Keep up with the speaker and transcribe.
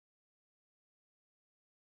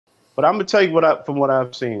But I'm gonna tell you from what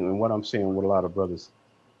I've seen and what I'm seeing with a lot of brothers,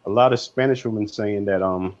 a lot of Spanish women saying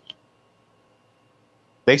that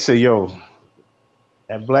they say, yo,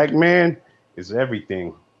 that black man is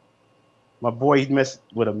everything. My boy, he messing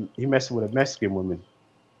with a Mexican woman,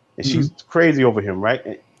 and she's crazy over him, right?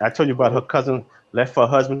 And I told you about her cousin left her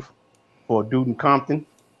husband for a dude in Compton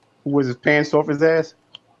who was his pants off his ass.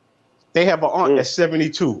 They have an aunt that's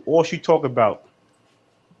 72. All she talk about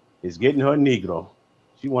is getting her Negro.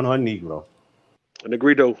 She want her Negro. An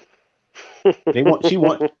Negredo.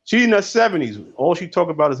 She's in her 70s. All she talk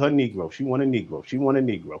about is her Negro. She want a Negro. She want a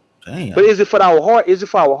Negro. Damn. But is it for our heart? Is it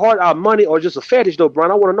for our heart, our money, or just a fetish though,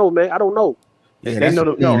 Brian? I want to know, man. I don't know. Yeah,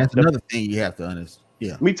 that's another thing you have to understand.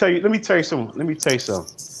 Yeah. Let me tell you something.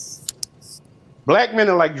 Black men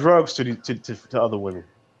are like drugs to other women.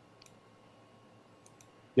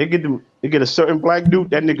 They get a certain black dude,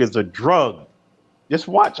 that nigga's a drug. Just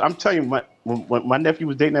watch. I'm telling you, when my nephew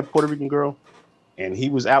was dating that Puerto Rican girl, and he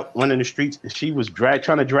was out running the streets, and she was trying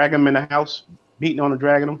to drag him in the house, beating on him,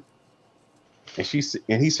 dragging him. And he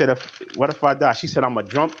said, "What if I die?" She said, "I'm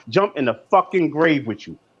gonna jump in the fucking grave with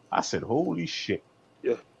you." I said, "Holy shit!"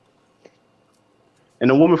 Yeah. And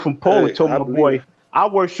the woman from Poland told my boy, "I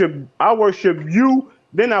worship you,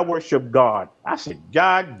 then I worship God." I said,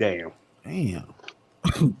 "God damn." Damn.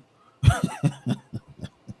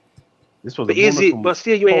 This was but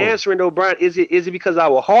still you ain't answering though, Brian. Is it because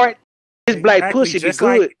our heart? This black pussy be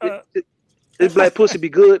good. This black pussy be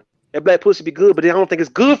good. That black pussy be good, but I don't think it's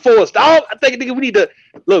good for us, dog. I think nigga, we need to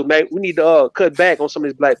look, man. We need to cut back on some of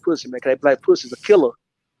this black pussy, man. Cause that black pussy is a killer.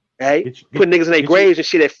 Hey, putting niggas in their graves and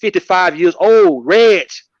shit at 55 years old. Reg,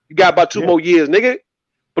 you got about 2 more years, nigga.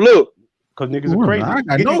 But look, cause niggas are crazy. I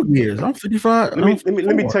got no years. I'm 55. Let me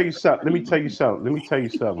tell you something.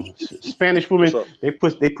 Spanish women, they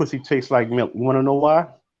pussy tastes like milk. You want to know why?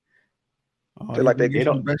 Like they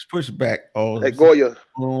don't best push back. They Goya.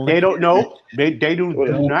 They don't know. They do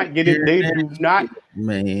not get it. They do not.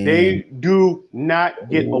 Man. They do not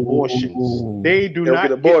get abortions. They do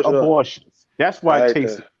not get abortions. That's why it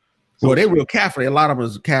tastes. Well, they're real Catholic. A lot of them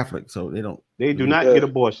is Catholic, so they don't. They do not get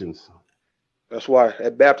abortions. That's why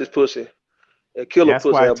that Baptist pussy, that killer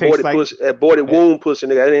pussy, that aborted pussy, that aborted womb pussy,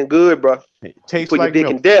 nigga, that ain't good, bro. It tastes put like your dick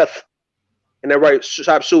milk. in death, and that right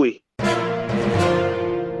chop suey.